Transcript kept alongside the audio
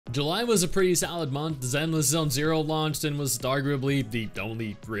July was a pretty solid month. Zenless Zone Zero launched and was arguably the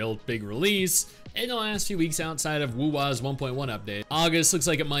only real big release in the last few weeks outside of WuWa's 1.1 update. August looks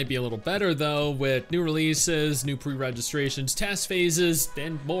like it might be a little better though, with new releases, new pre-registrations, test phases,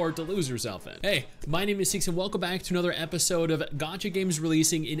 and more to lose yourself in. Hey, my name is Stix and welcome back to another episode of Gacha games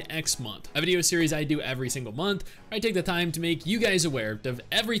releasing in X month, a video series I do every single month where I take the time to make you guys aware of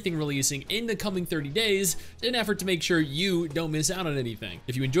everything releasing in the coming 30 days in an effort to make sure you don't miss out on anything.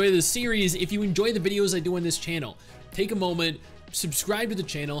 If you enjoy this series, if you enjoy the videos I do on this channel, take a moment, subscribe to the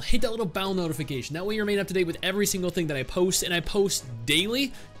channel, hit that little bell notification. That way you're made up to date with every single thing that I post, and I post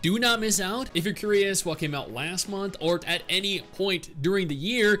daily. Do not miss out. If you're curious what came out last month or at any point during the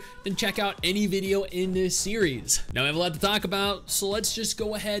year, then check out any video in this series. Now I have a lot to talk about, so let's just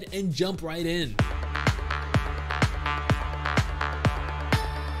go ahead and jump right in.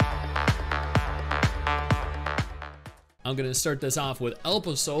 I'm gonna start this off with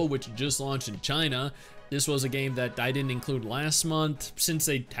Elpisoul, which just launched in China. This was a game that I didn't include last month since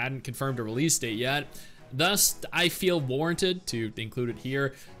they hadn't confirmed a release date yet. Thus, I feel warranted to include it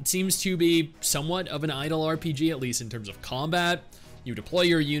here. It seems to be somewhat of an idle RPG, at least in terms of combat. You deploy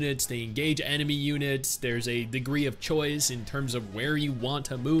your units, they engage enemy units, there's a degree of choice in terms of where you want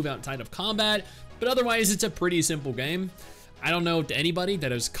to move outside of combat, but otherwise it's a pretty simple game. I don't know anybody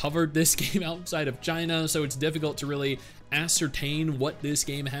that has covered this game outside of China, so it's difficult to really ascertain what this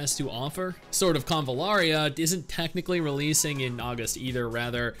game has to offer. Sort of Convallaria isn't technically releasing in August either,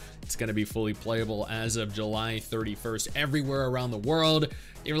 rather it's going to be fully playable as of July 31st everywhere around the world.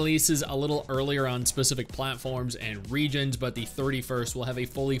 It releases a little earlier on specific platforms and regions, but the 31st will have a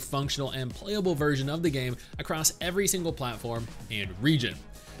fully functional and playable version of the game across every single platform and region.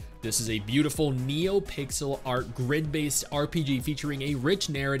 This is a beautiful neo-pixel art grid-based RPG featuring a rich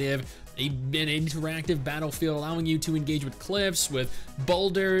narrative, an interactive battlefield allowing you to engage with cliffs, with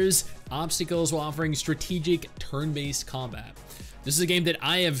boulders, obstacles, while offering strategic turn-based combat. This is a game that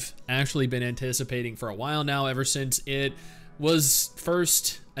I have actually been anticipating for a while now, ever since it was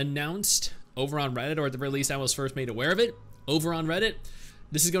first announced over on Reddit, or at the very least I was first made aware of it over on Reddit.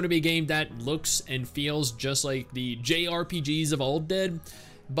 This is going to be a game that looks and feels just like the JRPGs of old did,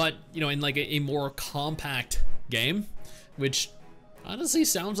 but you know, in like a more compact game, which honestly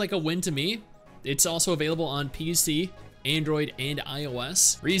sounds like a win to me. It's also available on PC, Android, and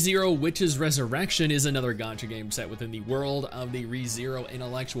iOS. ReZero Witch's Resurrection is another gacha game set within the world of the ReZero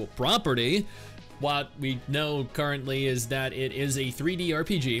intellectual property. What we know currently is that it is a 3D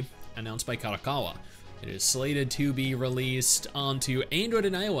RPG announced by Kadokawa. It is slated to be released onto Android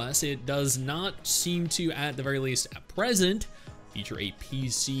and iOS. It does not seem to, at the very least at present, feature a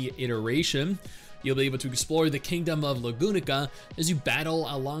PC iteration. You'll be able to explore the kingdom of Lagunica as you battle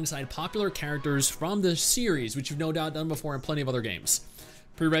alongside popular characters from the series, which you've no doubt done before in plenty of other games.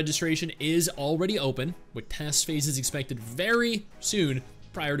 Pre-registration is already open, with test phases expected very soon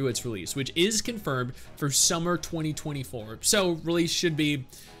prior to its release, which is confirmed for summer 2024. So release should be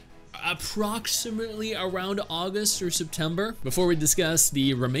approximately around August or September. Before we discuss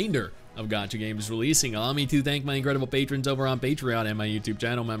the remainder of Gacha games releasing, allow me to thank my incredible patrons over on Patreon and my YouTube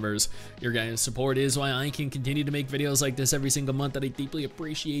channel members. Your guys' support is why I can continue to make videos like this every single month, that I deeply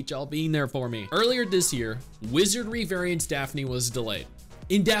appreciate y'all being there for me. Earlier this year, Wizardry variant Daphne was delayed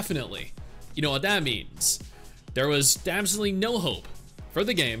indefinitely. You know what that means? There was absolutely no hope for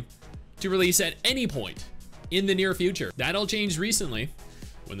the game to release at any point in the near future. That all changed recently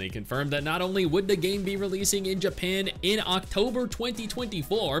when they confirmed that not only would the game be releasing in Japan in October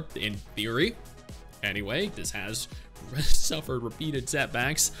 2024, in theory, anyway, this has suffered repeated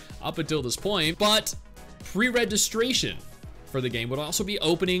setbacks up until this point, but pre-registration for the game would also be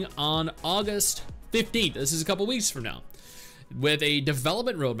opening on August 15th. This is a couple weeks from now, with a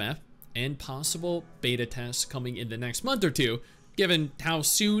development roadmap and possible beta tests coming in the next month or two, given how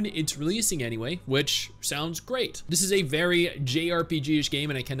soon it's releasing anyway, which sounds great. This is a very JRPG-ish game,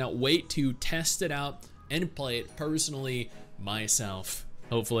 and I cannot wait to test it out and play it personally myself.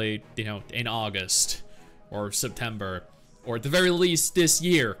 Hopefully, you know, in August or September, or at the very least this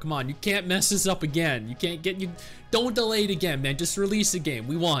year. Come on, you can't mess this up again. You can't get, don't delay it again, man. Just release the game.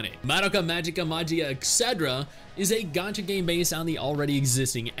 We want it. Madoka, Magica, Magia, Exedra is a gacha game based on the already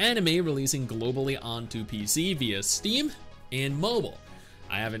existing anime, releasing globally onto PC via Steam and mobile.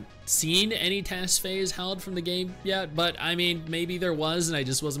 I haven't seen any test phase held from the game yet, but I mean, maybe there was and I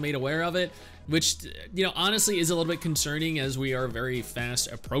just wasn't made aware of it, which, you know, honestly is a little bit concerning as we are very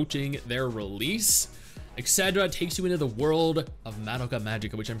fast approaching their release. Exedra takes you into the world of Madoka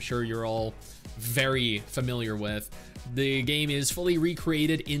Magica, which I'm sure you're all very familiar with. The game is fully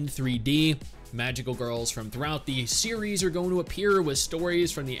recreated in 3D. magical girls from throughout the series are going to appear with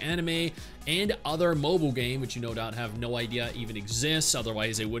stories from the anime and other mobile game, which you no doubt have no idea even exists,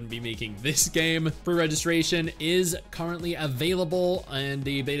 otherwise they wouldn't be making this game. Pre-registration is currently available, and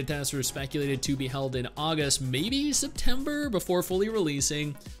the beta tests are speculated to be held in August, maybe September, before fully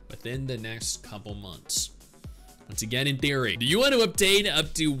releasing within the next couple months. Once again, in theory, do you want to obtain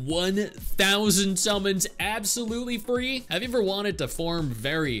up to 1,000 summons absolutely free? Have you ever wanted to form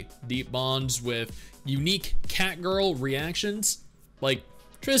very deep bonds with unique catgirl reactions? Like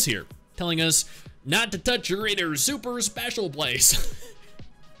Triss here, telling us not to touch her in her super special place.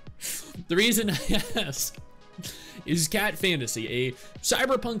 The reason I ask is Cat Fantasy, a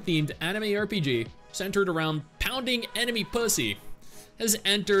cyberpunk-themed anime RPG centered around pounding enemy pussy, has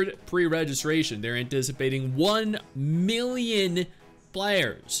entered pre-registration. They're anticipating 1 million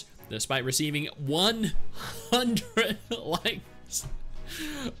players, despite receiving 100 likes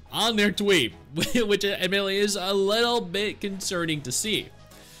on their tweet, which admittedly is a little bit concerning to see.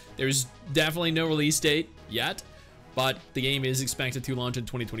 There's definitely no release date yet, but the game is expected to launch in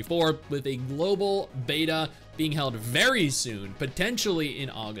 2024, with a global beta being held very soon, potentially in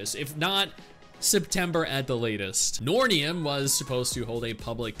August, if not September at the latest. Nornium was supposed to hold a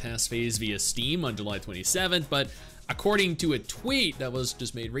public test phase via Steam on July 27th, but according to a tweet that was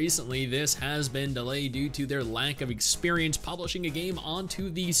just made recently, this has been delayed due to their lack of experience publishing a game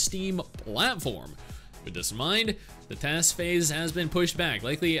onto the Steam platform. With this in mind, the test phase has been pushed back,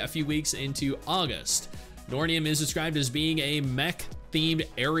 likely a few weeks into August. Nornium is described as being a mech-themed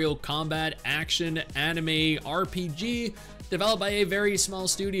aerial combat action anime RPG developed by a very small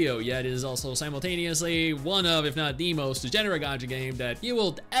studio, yet is also simultaneously one of, if not the most degenerate gacha game that you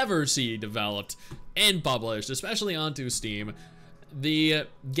will ever see developed and published, especially onto Steam. The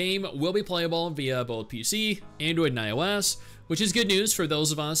game will be playable via both PC, Android, and iOS, which is good news for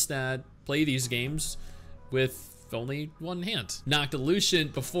those of us that play these games with only one hand.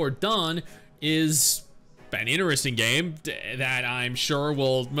 Noctilucent Before Dawn is an interesting game that I'm sure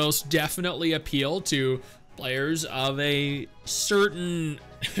will most definitely appeal to players of a certain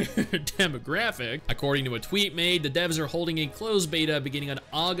demographic. According to a tweet made, the devs are holding a closed beta beginning on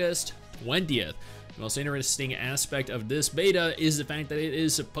August 20th. The most interesting aspect of this beta is the fact that it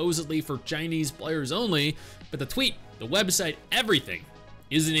is supposedly for Chinese players only, but the tweet, the website, everything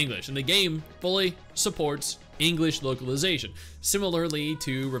is in English, and the game fully supports English localization. Similarly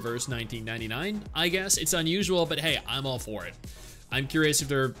to Reverse 1999, I guess. It's unusual, but hey, I'm all for it. I'm curious if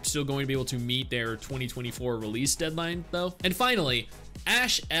they're still going to be able to meet their 2024 release deadline, though. And finally,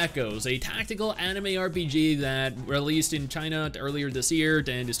 Ash Echoes, a tactical anime RPG that released in China earlier this year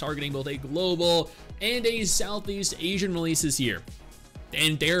and is targeting both a global and a Southeast Asian release this year.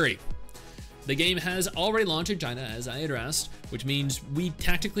 In theory, the game has already launched in China, as I addressed, which means we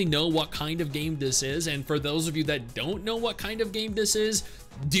tactically know what kind of game this is. And for those of you that don't know what kind of game this is,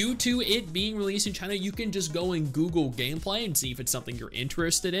 due to it being released in China, you can just go and Google gameplay and see if it's something you're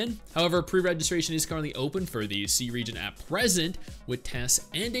interested in. However, pre-registration is currently open for the C region at present, with tests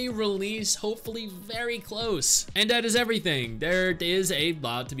and a release hopefully very close. And that is everything. There is a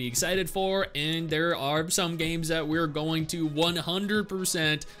lot to be excited for, and there are some games that we're going to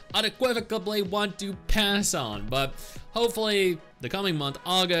 100% unequivocally want to pass on, but hopefully the coming month,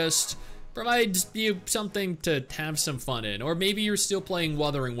 August, provides you something to have some fun in. Or maybe you're still playing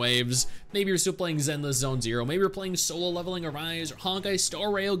Wuthering Waves, maybe you're still playing Zenless Zone Zero, maybe you're playing Solo Leveling Arise or Honkai Star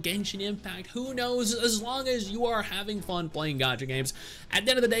Rail, Genshin Impact, who knows, as long as you are having fun playing gacha games. At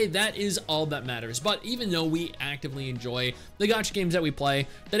the end of the day, that is all that matters. But even though we actively enjoy the gacha games that we play,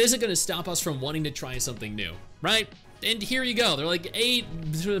 that isn't gonna stop us from wanting to try something new, right? And here you go, they're like 8,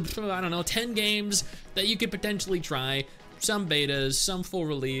 I don't know, 10 games that you could potentially try. Some betas, some full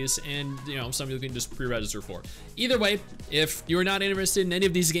release, and some you can just pre-register for. Either way, if you're not interested in any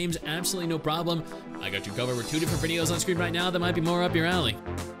of these games, absolutely no problem. I got you covered with 2 different videos on screen right now that might be more up your alley.